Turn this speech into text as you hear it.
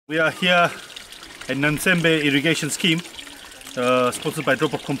We are here at Nansembe Irrigation Scheme, sponsored by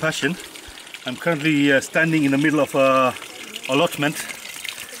Drop of Compassion. I'm currently standing in the middle of a allotment.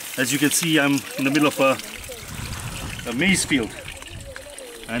 As you can see, I'm in the middle of a maize field,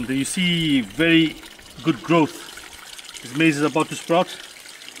 and you see very good growth. This maize is about to sprout,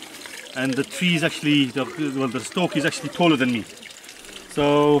 and the tree is actually, the stalk is actually taller than me.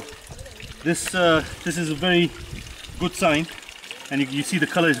 So this is a very good sign, and you see the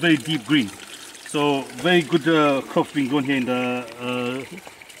color is very deep green. So very good crops being grown here in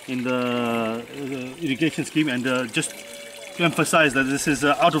the irrigation scheme. And just to emphasize that this is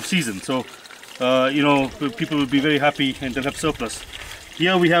out of season, so you know, people will be very happy and they'll have surplus.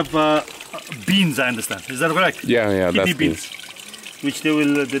 Here we have beans, I understand. Is that correct? Yeah, kidney that's beans, which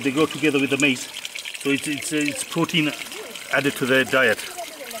they go together with the maize. So it's protein added to their diet.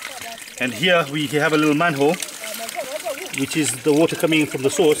 And here we have a little manhole, which is the water coming in from the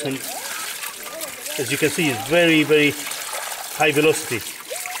source, and as you can see, it's very, very high velocity.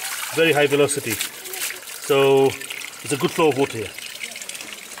 Very high velocity. So it's a good flow of water here.